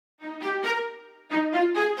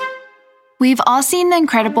We've all seen the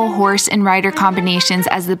incredible horse and rider combinations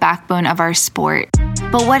as the backbone of our sport.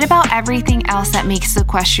 But what about everything else that makes the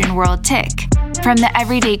equestrian world tick? From the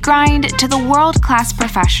everyday grind to the world-class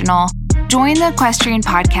professional, join the Equestrian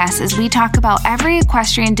Podcast as we talk about every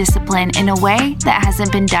equestrian discipline in a way that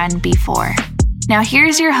hasn't been done before. Now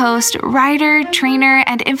here's your host, rider, trainer,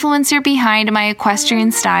 and influencer behind my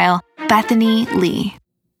equestrian style, Bethany Lee.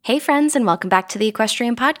 Hey friends, and welcome back to the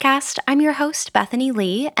Equestrian Podcast. I'm your host, Bethany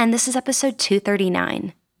Lee, and this is episode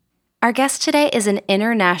 239. Our guest today is an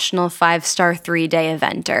international 5-star 3-day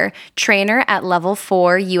eventer, trainer at Level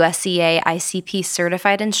 4 USEA ICP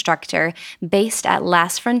Certified Instructor, based at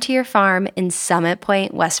Last Frontier Farm in Summit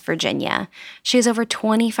Point, West Virginia. She has over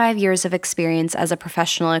 25 years of experience as a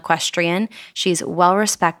professional equestrian. She's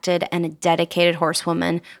well-respected and a dedicated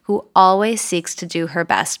horsewoman who always seeks to do her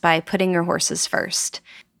best by putting her horses first.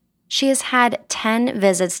 She has had 10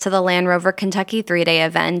 visits to the Rover Kentucky 3-day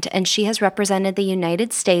event, and she has represented the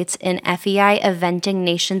United States in FEI Eventing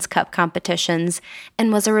Nations Cup competitions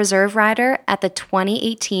and was a reserve rider at the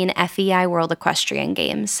 2018 FEI World Equestrian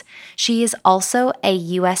Games. She is also a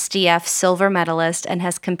USDF silver medalist and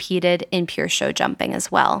has competed in pure show jumping as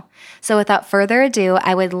well. So without further ado,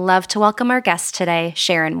 I would love to welcome our guest today,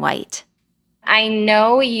 Sharon White. I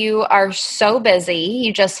know you are so busy.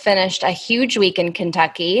 You just finished a huge week in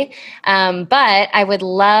Kentucky, but I would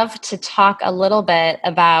love to talk a little bit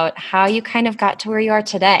about how you kind of got to where you are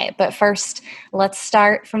today. But first, let's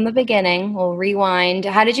start from the beginning. We'll rewind.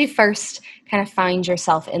 How did you first kind of find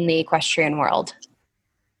yourself in the equestrian world?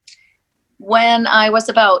 When I was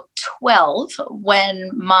about 12,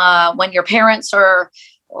 when your parents are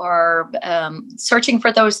searching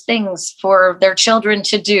for those things for their children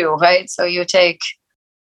to do, right? So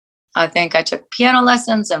I think I took piano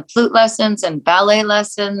lessons and flute lessons and ballet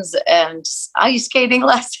lessons and ice skating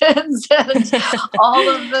lessons and all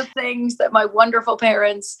of the things that my wonderful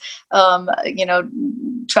parents,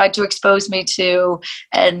 tried to expose me to.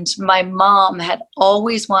 And my mom had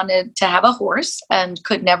always wanted to have a horse and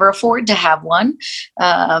could never afford to have one.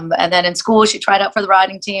 And then in school, she tried out for the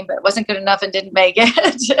riding team, but it wasn't good enough and didn't make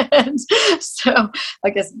it. And so I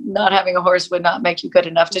guess not having a horse would not make you good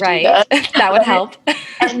enough to do that. That would help.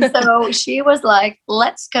 And so she was like,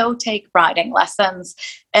 let's go take riding lessons.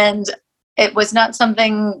 And it was not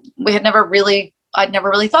something I'd never really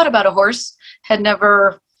thought about a horse,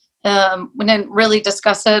 we didn't really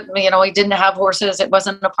discuss it. We didn't have horses. It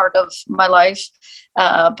wasn't a part of my life.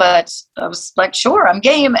 But I was like, sure, I'm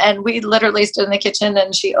game. And we literally stood in the kitchen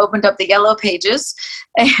and she opened up the yellow pages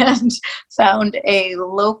and found a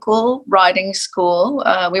local riding school.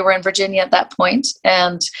 We were in Virginia at that point,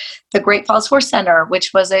 and the Great Falls Horse Center,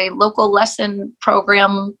 which was a local lesson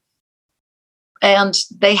program. And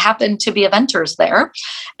they happened to be eventers there.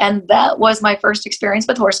 And that was my first experience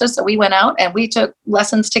with horses. So we went out and we took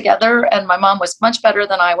lessons together. And my mom was much better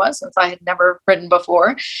than I was, since I had never ridden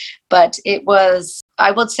before. But it was, I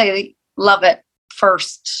would say, love it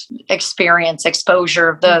first experience,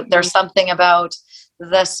 exposure. There's something about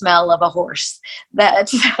the smell of a horse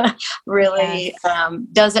that really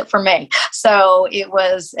does it for me. So it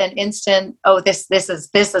was an instant, this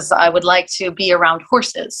is, I would like to be around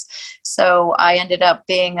horses. So I ended up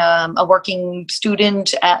being a working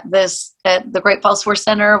student at the Great Falls Horse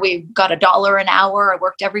Center. We got $1 an hour. I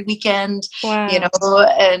worked every weekend, and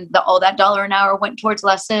all that $1 an hour went towards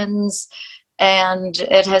lessons, and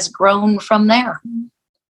it has grown from there.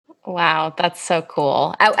 Wow. That's so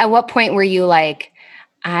cool. At what point were you like,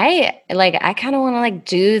 I kind of want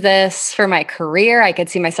to do this for my career. I could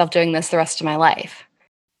see myself doing this the rest of my life.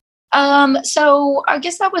 So I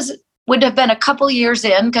guess that would have been a couple years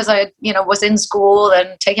in, because I, was in school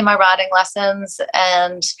and taking my riding lessons.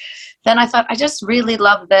 And then I thought, I just really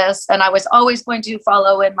love this. And I was always going to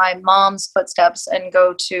follow in my mom's footsteps and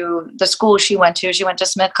go to the school she went to. She went to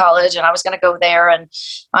Smith College, and I was going to go there, and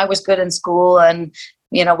I was good in school and,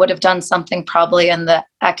 would have done something probably in the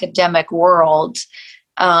academic world.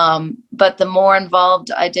 But the more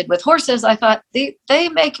involved I did with horses, I thought they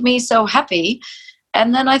make me so happy.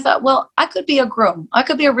 And then I thought, well, I could be a groom. I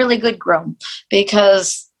could be a really good groom,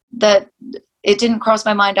 because it didn't cross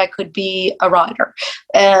my mind I could be a rider.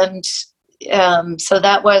 And so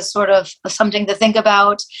that was sort of something to think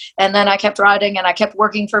about. And then I kept riding and I kept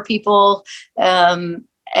working for people.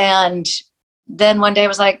 And then one day I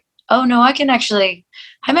was like, oh no, I'm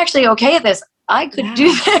actually okay at this. I could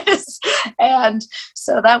do this. And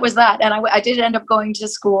so that was that. And I did end up going to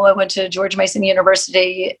school. I went to George Mason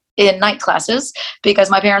University in night classes, because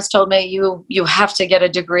my parents told me you have to get a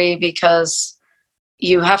degree, because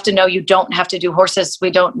you have to know you don't have to do horses.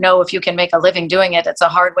 We don't know if you can make a living doing it. It's a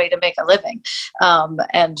hard way to make a living.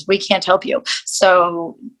 And we can't help you.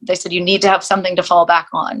 So they said, you need to have something to fall back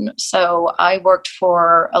on. So I worked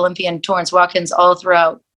for Olympian Torrance Watkins all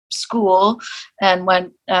throughout school, and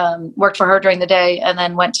worked for her during the day, and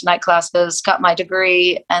then went to night classes, got my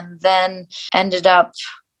degree, and then ended up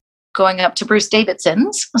going up to Bruce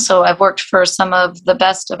Davidson's. So I've worked for some of the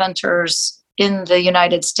best eventers in the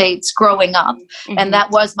United States growing up. Mm-hmm. And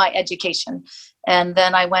that was my education. And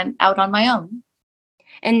then I went out on my own.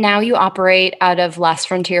 And now you operate out of Les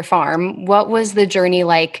Frontier Farm. What was the journey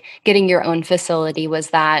like getting your own facility? Was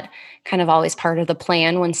that kind of always part of the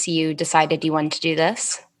plan once you decided you wanted to do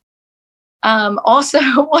this? Also,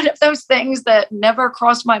 one of those things that never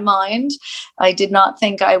crossed my mind. I did not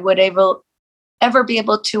think I would ever be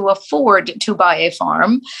able to afford to buy a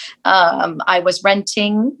farm. I was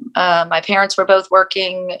renting. My parents were both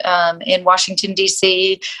working in Washington,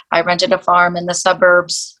 D.C. I rented a farm in the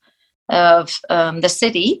suburbs of the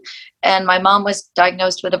city, and my mom was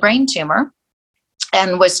diagnosed with a brain tumor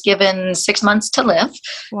and was given 6 months to live.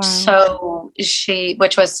 Wow. So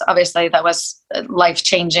which was obviously, that was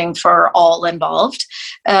life-changing for all involved.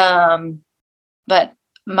 But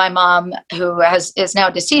my mom, who is now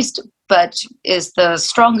deceased, but is the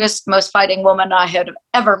strongest, most fighting woman I had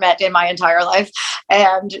ever met in my entire life.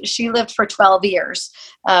 And she lived for 12 years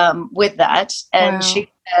with that. And wow.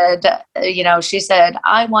 She said,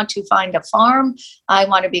 I want to find a farm. I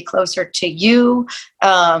want to be closer to you.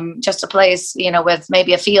 Just a place, with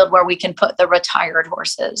maybe a field where we can put the retired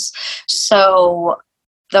horses. So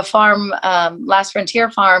the farm, Les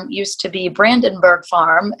Frontier Farm, used to be Brandenburg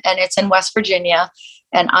Farm, and it's in West Virginia.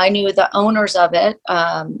 And I knew the owners of it,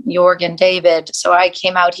 Jorg and David. So I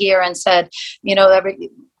came out here and said,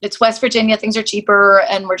 it's West Virginia, things are cheaper,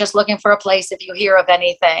 and we're just looking for a place if you hear of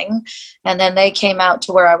anything. And then they came out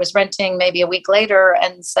to where I was renting maybe a week later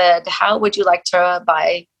and said, how would you like to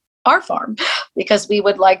buy our farm? Because we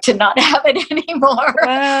would like to not have it anymore.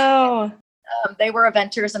 Wow. They were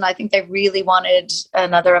eventers, and I think they really wanted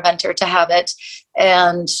another eventer to have it.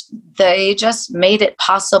 And they just made it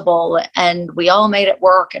possible, and we all made it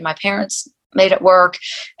work, and my parents made it work.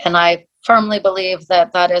 And I firmly believe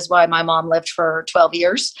that is why my mom lived for 12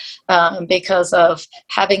 years, because of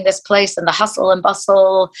having this place and the hustle and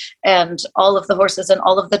bustle and all of the horses and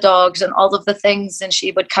all of the dogs and all of the things. And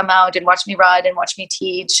she would come out and watch me ride and watch me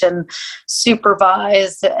teach and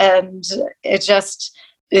supervise. And it just...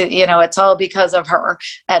 it's all because of her.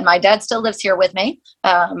 And my dad still lives here with me,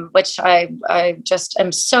 which I just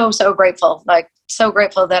am so, so grateful. So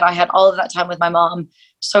grateful that I had all of that time with my mom.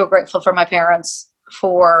 So grateful for my parents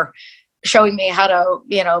for showing me how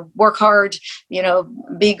to, work hard,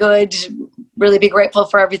 be good, really be grateful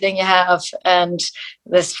for everything you have. And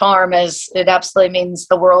this farm it absolutely means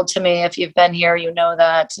the world to me. If you've been here, you know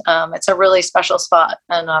that it's a really special spot,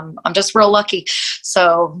 and I'm just real lucky.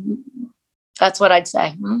 So that's what I'd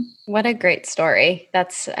say. What a great story.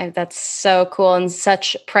 That's so cool, and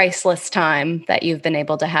such priceless time that you've been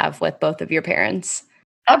able to have with both of your parents.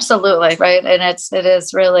 Absolutely. Right. And it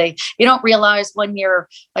is really, you don't realize when you're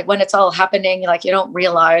when it's all happening, you don't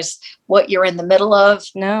realize what you're in the middle of.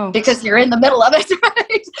 No. Because you're in the middle of it,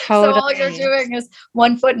 right? Totally. So all you're doing is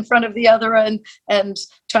one foot in front of the other and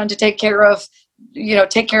trying to take care of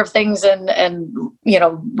things and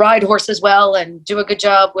ride horses well and do a good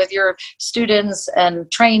job with your students and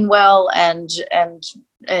train well and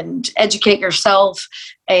educate yourself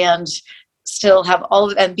and still have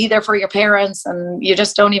and be there for your parents. And you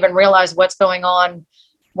just don't even realize what's going on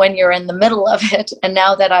when you're in the middle of it. And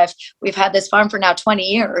now that we've had this farm for now 20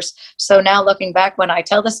 years. So now looking back, when I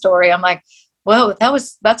tell the story, I'm like, whoa,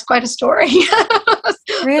 that's quite a story.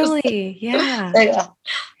 Really? Yeah. Yeah.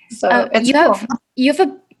 So you have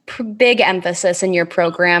a big emphasis in your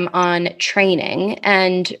program on training,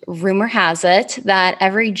 and rumor has it that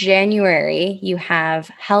every January you have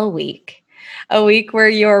Hell Week, a week where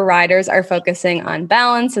your riders are focusing on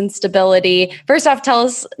balance and stability. First off, tell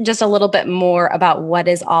us just a little bit more about what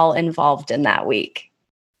is all involved in that week.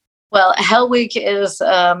 Well, Hell Week is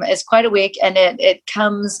quite a week, and it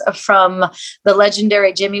comes from the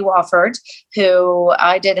legendary Jimmy Wofford, who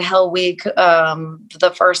I did Hell Week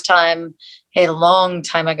the first time a long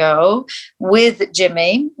time ago with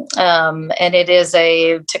Jimmy, and it is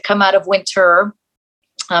to come out of winter.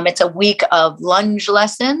 It's a week of lunge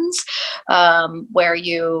lessons where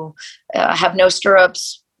you have no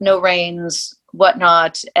stirrups, no reins,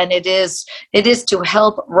 whatnot, and it is to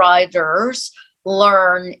help riders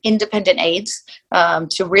learn independent aids,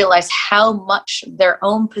 to realize how much their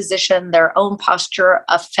own position, their own posture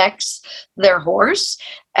affects their horse,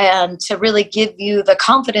 and to really give you the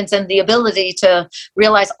confidence and the ability to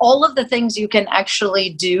realize all of the things you can actually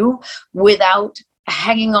do without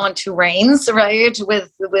hanging on to reins, right?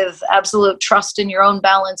 With absolute trust in your own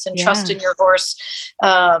balance and trust in your horse.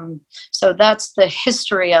 So that's the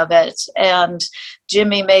history of it. And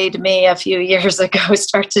Jimmy made me a few years ago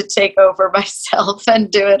start to take over myself and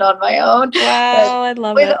do it on my own. Wow, I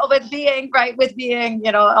love it. With being,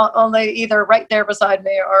 only either right there beside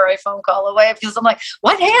me or a phone call away, because I'm like,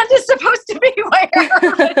 what hand is supposed to be where?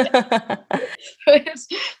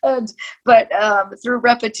 But through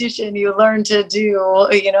repetition, you learn to do,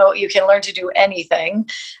 you can learn to do anything.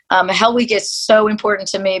 Hell Week is so important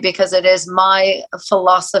to me because it is my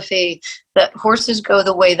philosophy that horses go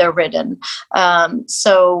the way they're ridden.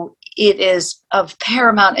 So it is of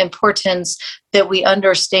paramount importance that we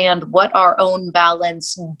understand what our own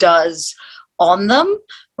balance does on them,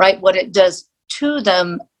 right? What it does to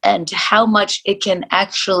them and how much it can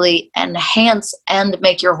actually enhance and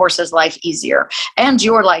make your horse's life easier and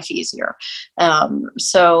your life easier.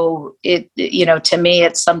 So to me,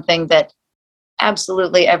 it's something that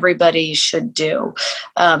absolutely everybody should do.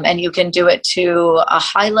 And you can do it to a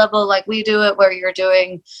high level like we do it, where you're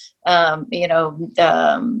doing,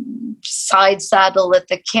 side saddle at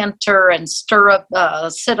the canter and stirrup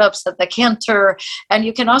sit-ups at the canter. And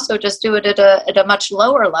you can also just do it at a much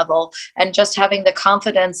lower level, and just having the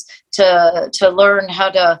confidence to learn how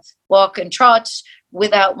to walk and trot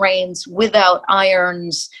without reins, without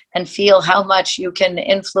irons, and feel how much you can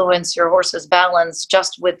influence your horse's balance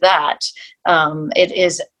just with that. It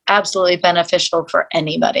is absolutely beneficial for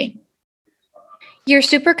anybody. You're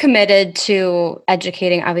super committed to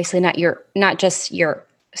educating, obviously not just your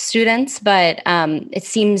students, but it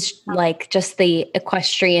seems like just the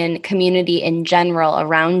equestrian community in general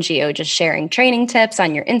around you, just sharing training tips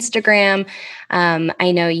on your Instagram.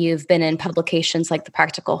 I know you've been in publications like The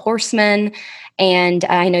Practical Horseman, and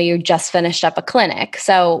I know you just finished up a clinic.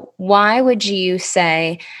 So why would you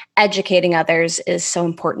say educating others is so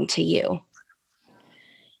important to you?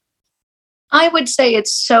 I would say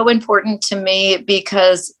it's so important to me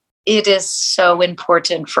because it is so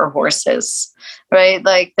important for horses, right?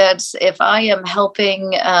 Like that's, if I am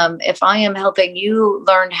helping you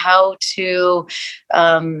learn how to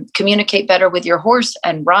communicate better with your horse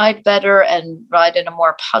and ride better and ride in a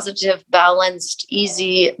more positive, balanced,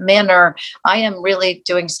 easy manner, I am really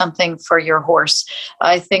doing something for your horse.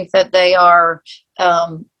 I think that they are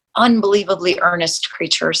unbelievably earnest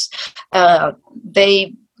creatures.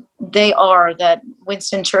 They are, that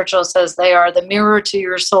Winston Churchill says, they are the mirror to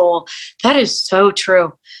your soul. That is so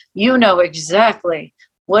true. You know exactly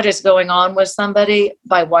what is going on with somebody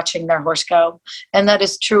by watching their horse go. And that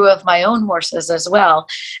is true of my own horses as well.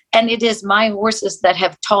 And it is my horses that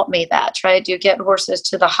have taught me that, right? You get horses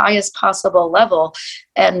to the highest possible level.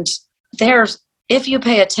 And if you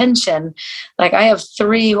pay attention, like I have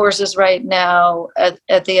 3 horses right now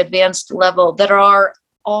at the advanced level that are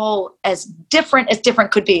all as different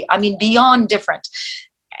could be. I mean, beyond different.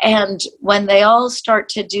 And when they all start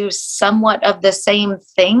to do somewhat of the same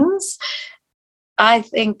things, I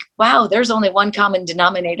think, wow, there's only one common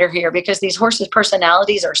denominator here, because these horses'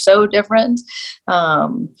 personalities are so different.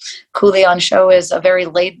 Cooley on show is a very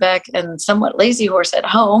laid back and somewhat lazy horse at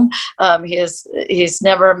home. He's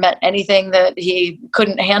never met anything that he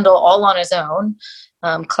couldn't handle all on his own.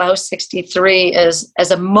 Klaus 63 is as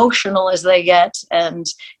emotional as they get, and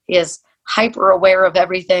he is hyper aware of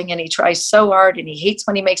everything, and he tries so hard, and he hates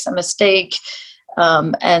when he makes a mistake.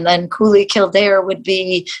 And then Cooley Kildare would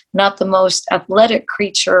be not the most athletic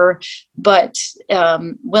creature, but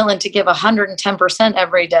willing to give 110%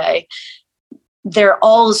 every day. They're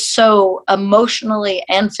all so emotionally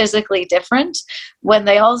and physically different. When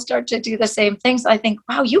they all start to do the same things, I think,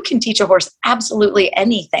 wow, you can teach a horse absolutely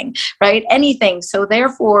anything, right? Anything. So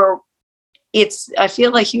therefore, I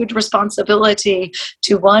feel a huge responsibility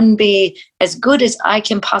to, one, be as good as I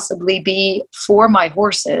can possibly be for my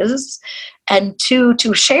horses, and 2,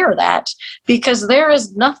 to share that, because there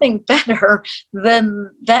is nothing better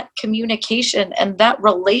than that communication and that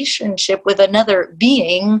relationship with another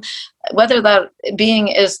being, whether that being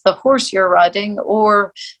is the horse you're riding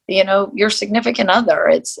or, your significant other.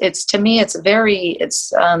 It's to me,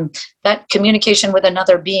 that communication with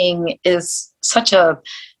another being is such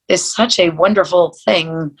a wonderful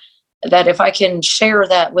thing, that if I can share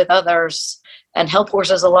that with others and help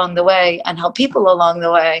horses along the way and help people along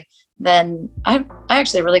the way, then I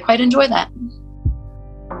actually really quite enjoy that.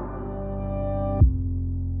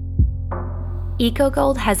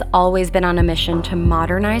 EcoGold has always been on a mission to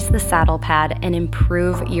modernize the saddle pad and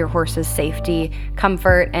improve your horse's safety,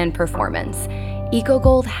 comfort, and performance.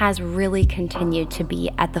 EcoGold has really continued to be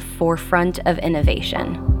at the forefront of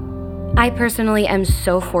innovation. I personally am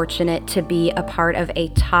so fortunate to be a part of a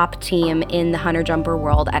top team in the hunter jumper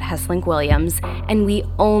world at Hesslink Williams, and we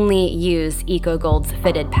only use EcoGold's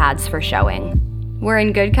fitted pads for showing. We're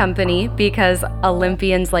in good company because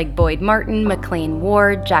Olympians like Boyd Martin, McLean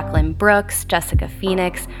Ward, Jacqueline Brooks, Jessica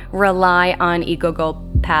Phoenix rely on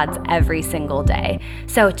EcoGold pads every single day.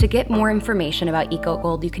 So to get more information about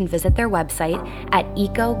EcoGold, you can visit their website at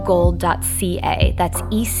ecogold.ca. That's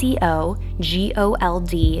ecogold.ca.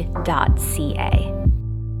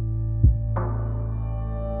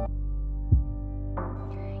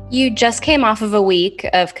 You just came off of a week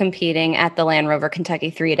of competing at the Rover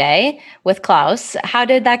Kentucky 3-day with Klaus. How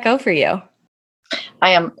did that go for you? I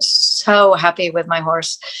am so happy with my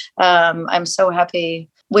horse. I'm so happy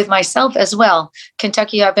with myself as well.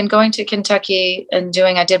 Kentucky, I've been going to Kentucky and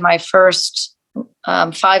I did my first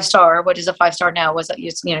 5-star. What is a 5-star now?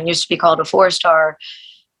 Used to be called a 4-star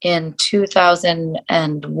in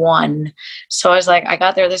 2001. So I was like, I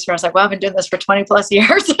got there this year. I was like, well, I've been doing this for 20 plus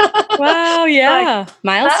years. Wow. Yeah. That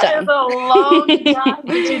Milestone. is a long time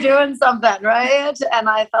to be doing something, right? And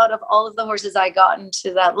I thought of all of the horses I gotten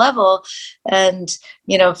to that level. And,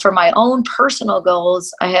 for my own personal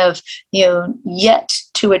goals, I have, yet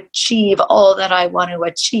to achieve all that I want to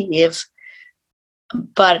achieve.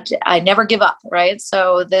 But I never give up, right?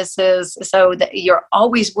 So you're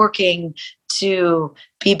always working to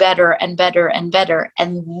be better and better and better.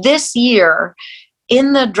 And this year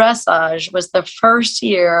in the dressage was the first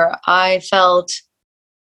year I felt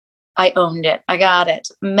I owned it. I got it.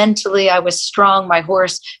 Mentally, I was strong. My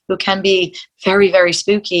horse, who can be very, very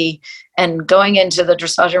spooky, and going into the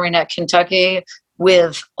dressage arena at Kentucky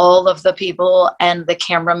with all of the people and the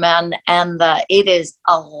cameramen it is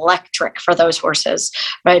electric for those horses,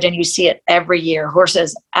 right? And you see it every year.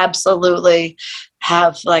 Horses absolutely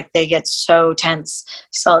they get so tense.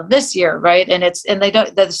 So this year, right? And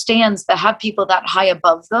the stands that have people that high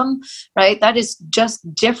above them, right? That is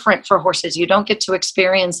just different for horses. You don't get to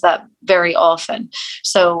experience that very often.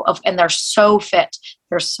 And they're so fit.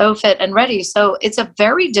 They're so fit and ready. So it's a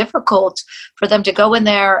very difficult for them to go in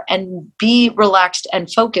there and be relaxed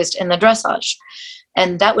and focused in the dressage.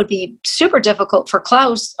 And that would be super difficult for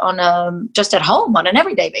Klaus on just at home on an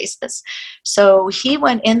everyday basis. So he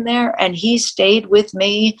went in there and he stayed with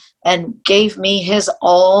me and gave me his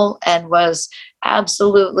all and was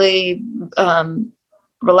absolutely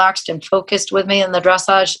relaxed and focused with me in the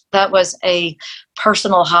dressage. That was a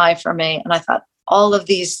personal high for me. And I thought, all of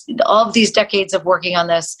these decades of working on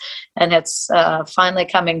this, and it's finally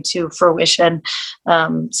coming to fruition.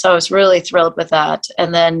 So I was really thrilled with that.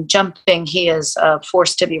 And then jumping, he is a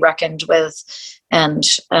force to be reckoned with, and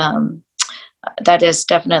that is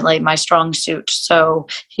definitely my strong suit. So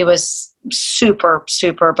he was super,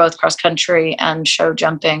 super, both cross country and show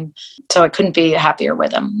jumping. So I couldn't be happier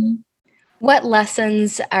with him. What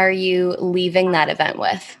lessons are you leaving that event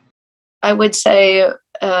with? I would say,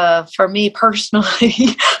 for me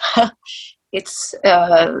personally, it's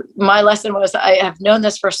my lesson was I have known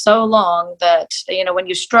this for so long that, when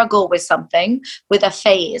you struggle with something, with a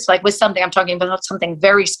phase, like with something, I'm talking about something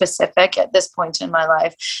very specific at this point in my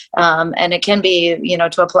life. And it can be,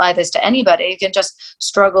 to apply this to anybody, you can just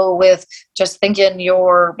struggle with just thinking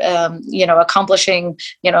you're, accomplishing,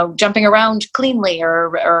 jumping around cleanly or,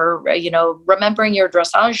 remembering your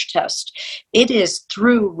dressage test. It is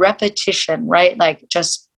through repetition, right? Like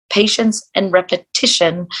just patience and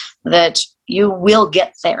repetition that you will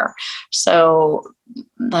get there. So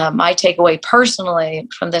my takeaway personally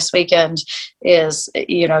from this weekend is,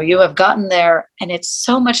 you have gotten there and it's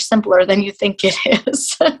so much simpler than you think it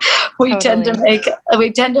is. We tend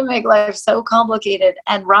to make life so complicated,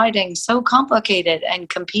 and riding so complicated, and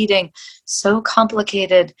competing so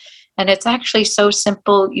complicated. And it's actually so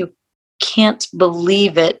simple. You can't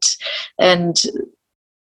believe it. And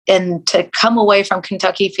to come away from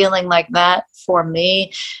Kentucky feeling like that, for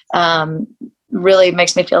me, really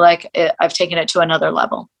makes me feel like I've taken it to another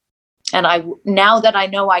level. And now that I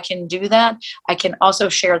know I can do that, I can also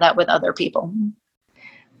share that with other people.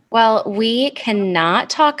 Well, we cannot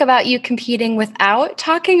talk about you competing without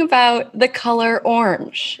talking about the color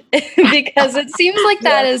orange, because it seems like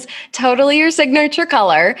that is totally your signature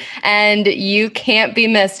color and you can't be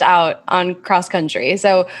missed out on cross country.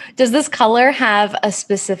 So does this color have a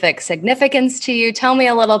specific significance to you? Tell me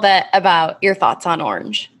a little bit about your thoughts on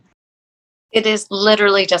orange. It is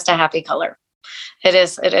literally just a happy color. It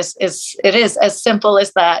is as simple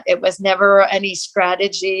as that. It was never any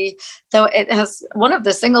strategy, though it has one of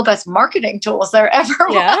the single best marketing tools there ever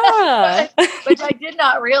was, which I did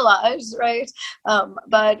not realize. Right.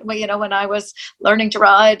 But when I was learning to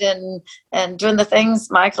ride and doing the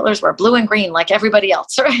things, my colors were blue and green like everybody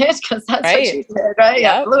else, right? Because that's what you did, right?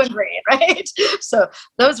 Yep. Yeah, blue and green, right? So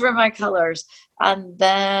those were my colors. And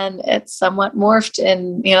then it somewhat morphed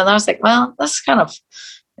and I was like, well, that's kind of,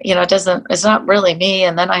 it's not really me.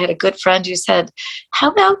 And then I had a good friend who said, how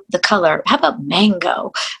about the color? How about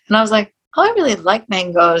mango? And I was like, oh, I really like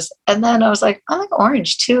mangoes. And then I was like, I like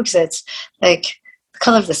orange too, because it's like the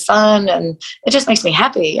color of the sun and it just makes me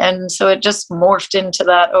happy. And so it just morphed into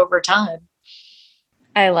that over time.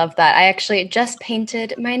 I love that. I actually just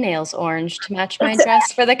painted my nails orange to match my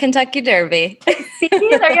dress for the Kentucky Derby. See,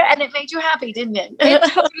 and it made you happy, didn't it?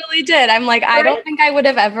 It totally did. I'm like, I don't think I would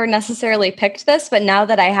have ever necessarily picked this, but now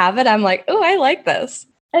that I have it, I'm like, oh, I like this.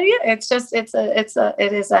 And yeah,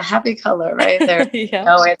 it is a happy color, right? There, yeah.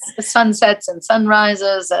 It's sunsets and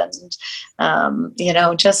sunrises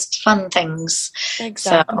and just fun things.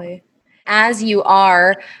 Exactly. So. As you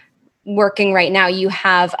are working right now, you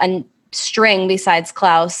have a string besides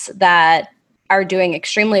Klaus that are doing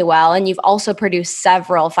extremely well. And you've also produced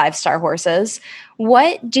several 5-star horses.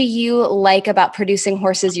 What do you like about producing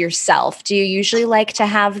horses yourself? Do you usually like to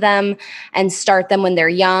have them and start them when they're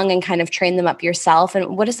young and kind of train them up yourself?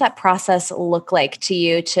 And what does that process look like to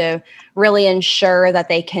you to really ensure that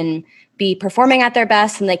they can be performing at their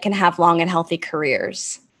best and they can have long and healthy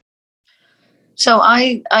careers? So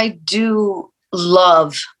I do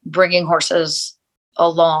love bringing horses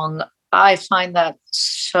along. I find that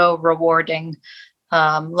so rewarding,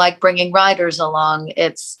 like bringing riders along.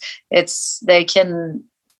 They can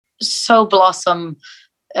so blossom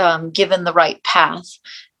given the right path.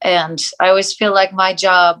 And I always feel like my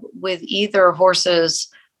job with either horses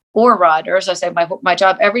or riders, I say my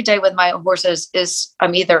job every day with my horses is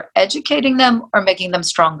I'm either educating them or making them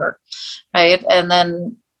stronger, right? And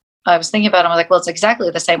then I was thinking about it, I was like, well, it's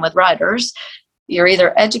exactly the same with riders. You're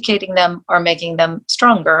either educating them or making them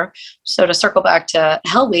stronger. So to circle back to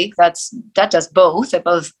Hell Week, that does both. It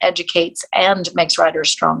both educates and makes riders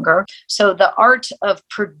stronger. So the art of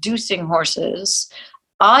producing horses,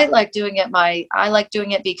 I like doing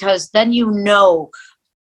it because then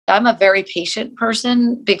I'm a very patient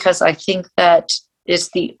person because I think that is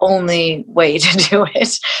the only way to do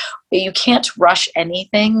it. You can't rush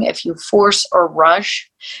anything. If you force or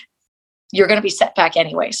rush, you're going to be set back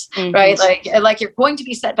anyways, right? Like you're going to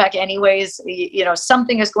be set back anyways.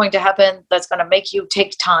 Something is going to happen that's going to make you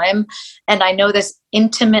take time. And I know this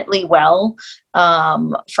intimately well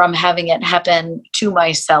from having it happen to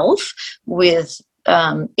myself with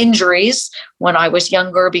injuries when I was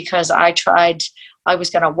younger, because I was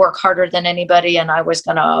going to work harder than anybody and I was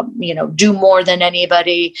going to, do more than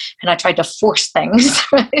anybody. And I tried to force things,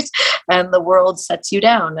 right? And the world sets you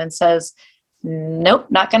down and says, nope,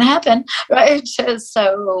 not going to happen. Right.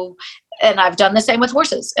 So, and I've done the same with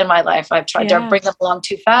horses in my life. I've tried to bring them along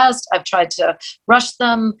too fast. I've tried to rush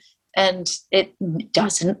them and it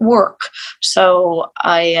doesn't work. So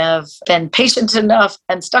I have been patient enough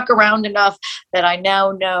and stuck around enough that I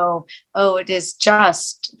now know, it is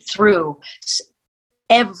just through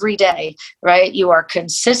every day, right? You are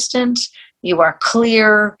consistent, you are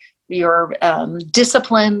clear, you're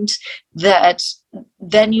disciplined, that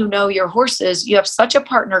then your horses, you have such a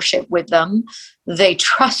partnership with them, they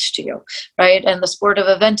trust you, right? And the sport of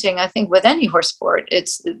eventing, I think with any horse sport,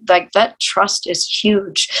 it's like that trust is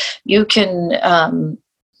huge. You can,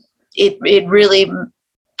 it really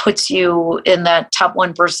puts you in that top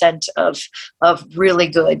 1% of really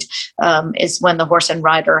good, is when the horse and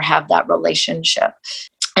rider have that relationship.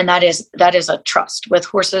 And that is a trust. With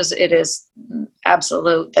horses, it is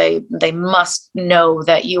absolute. They must know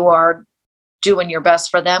that you are doing your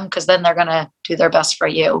best for them, because then they're going to do their best for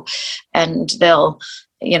you. And they'll,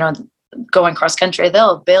 going cross country,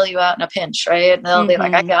 they'll bail you out in a pinch, right? And they'll be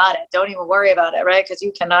like, I got it. Don't even worry about it, right? Because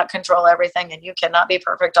you cannot control everything and you cannot be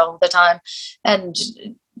perfect all the time. And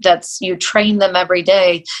you train them every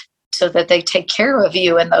day so that they take care of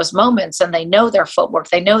you in those moments, and they know their footwork,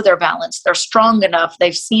 they know their balance, they're strong enough,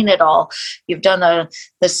 they've seen it all. You've done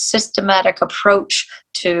the systematic approach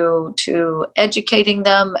to educating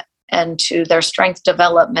them and to their strength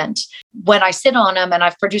development. When I sit on them and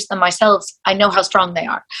I've produced them myself, I know how strong they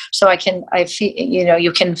are. So I feel,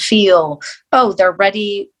 you can feel, they're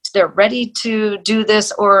ready to do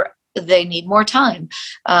this, or they need more time.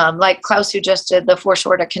 Like Klaus, who just did the 4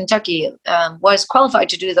 short at Kentucky, was qualified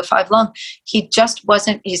to do the 5 long. He just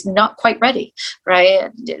wasn't, he's not quite ready. Right.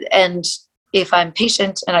 And if I'm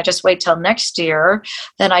patient and I just wait till next year,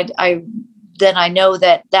 then I know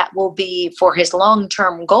that will be for his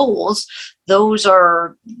long-term goals.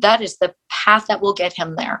 That is the path that will get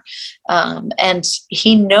him there. And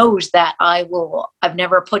he knows that I've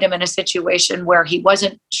never put him in a situation where he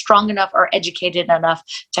wasn't strong enough or educated enough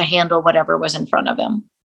to handle whatever was in front of him.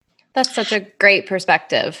 That's such a great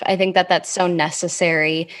perspective. I think that that's so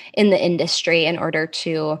necessary in the industry in order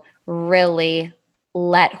to really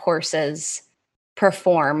let horses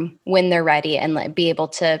perform when they're ready and be able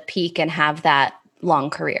to peak and have that long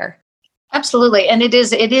career. Absolutely. And it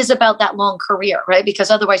is about that long career, right? Because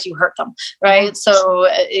otherwise you hurt them, right? So,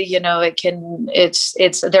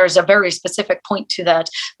 there's a very specific point to that,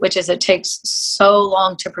 which is it takes so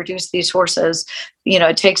long to produce these horses.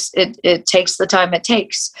 It takes the time it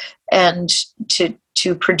takes. And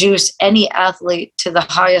to produce any athlete to the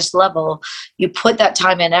highest level, you put that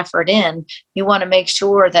time and effort in. You want to make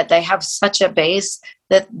sure that they have such a base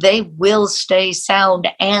that they will stay sound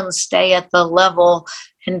and stay at the level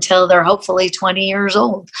until they're hopefully 20 years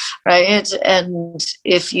old, right? And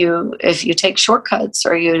if you take shortcuts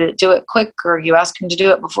or you do it quick or you ask them to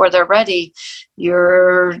do it before they're ready,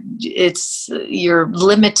 you're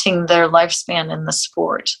limiting their lifespan in the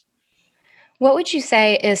sport. What would you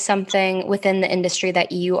say is something within the industry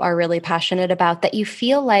that you are really passionate about that you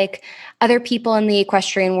feel like other people in the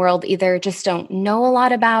equestrian world either just don't know a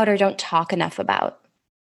lot about or don't talk enough about?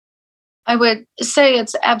 I would say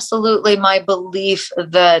it's absolutely my belief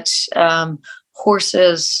that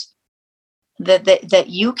horses, that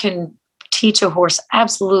you can teach a horse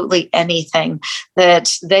absolutely anything,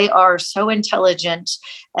 that they are so intelligent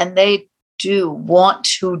and they do want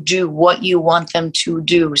to do what you want them to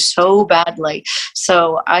do so badly.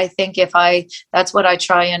 So I think that's what I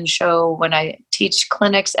try and show when I teach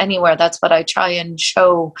clinics anywhere. That's what I try and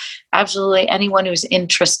show absolutely anyone who's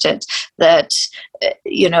interested, that,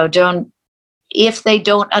 if they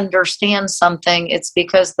don't understand something, it's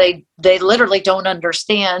because they literally don't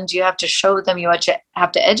understand. You have to show them, you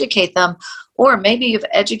have to educate them, or maybe you've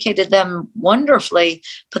educated them wonderfully,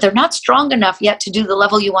 but they're not strong enough yet to do the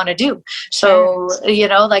level you want to do. So,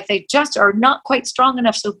 they just are not quite strong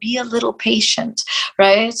enough. So be a little patient,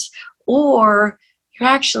 right? Or you're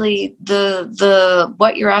actually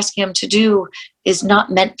what you're asking them to do is not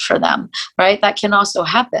meant for them, right? That can also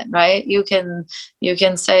happen, right? You can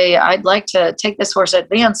say, I'd like to take this horse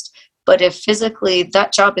advanced, but if physically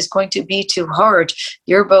that job is going to be too hard,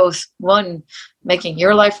 you're both, one, making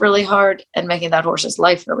your life really hard and making that horse's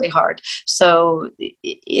life really hard. So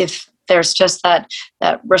if there's just that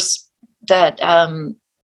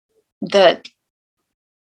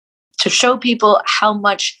to show people how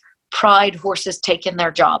much pride horses take in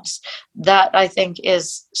their jobs, that I think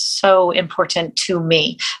is so important to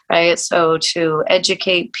me, right? So to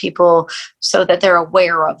educate people so that they're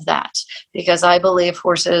aware of that, because I believe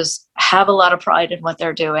horses have a lot of pride in what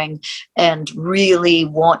they're doing and really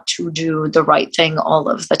want to do the right thing all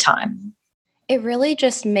of the time. It really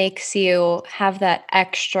just makes you have that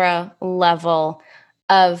extra level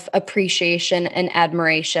of appreciation and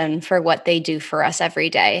admiration for what they do for us every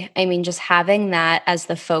day. I mean, just having that as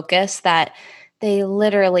the focus, that they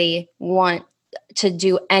literally want to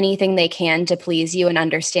do anything they can to please you and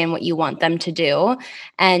understand what you want them to do.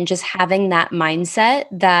 And just having that mindset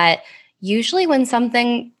that usually when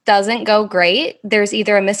something doesn't go great, there's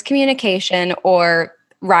either a miscommunication or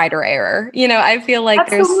rider error. I feel like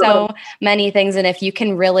Absolutely. There's so many things. And if you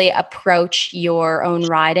can really approach your own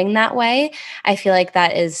riding that way, I feel like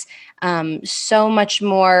that is so much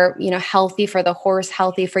more, healthy for the horse,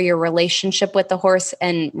 healthy for your relationship with the horse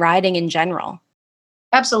and riding in general.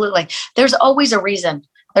 Absolutely. There's always a reason.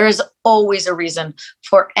 There is always a reason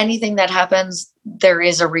for anything that happens. There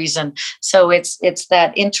is a reason. So it's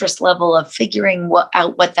that interest level of figuring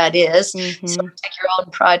out what that is. Mm-hmm. So take your own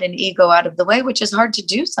pride and ego out of the way, which is hard to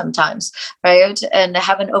do sometimes, right? And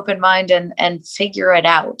have an open mind and figure it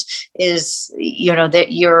out is,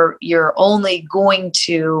 that you're only going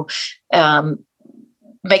to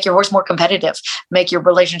make your horse more competitive, make your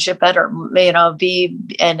relationship better,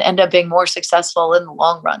 and end up being more successful in the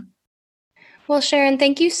long run. Well, Sharon,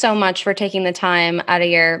 thank you so much for taking the time out of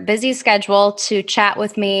your busy schedule to chat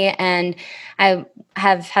with me. And I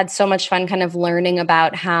have had so much fun kind of learning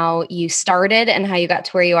about how you started and how you got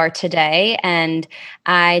to where you are today. And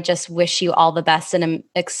I just wish you all the best. And I'm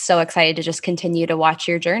so excited to just continue to watch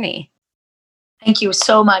your journey. Thank you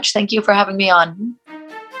so much. Thank you for having me on.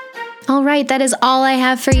 All right, that is all I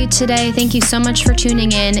have for you today. Thank you so much for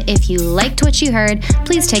tuning in. If you liked what you heard,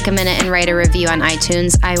 please take a minute and write a review on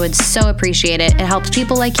iTunes. I would so appreciate it. It helps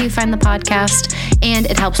people like you find the podcast, and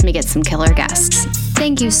it helps me get some killer guests.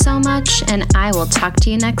 Thank you so much, and I will talk to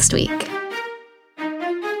you next week.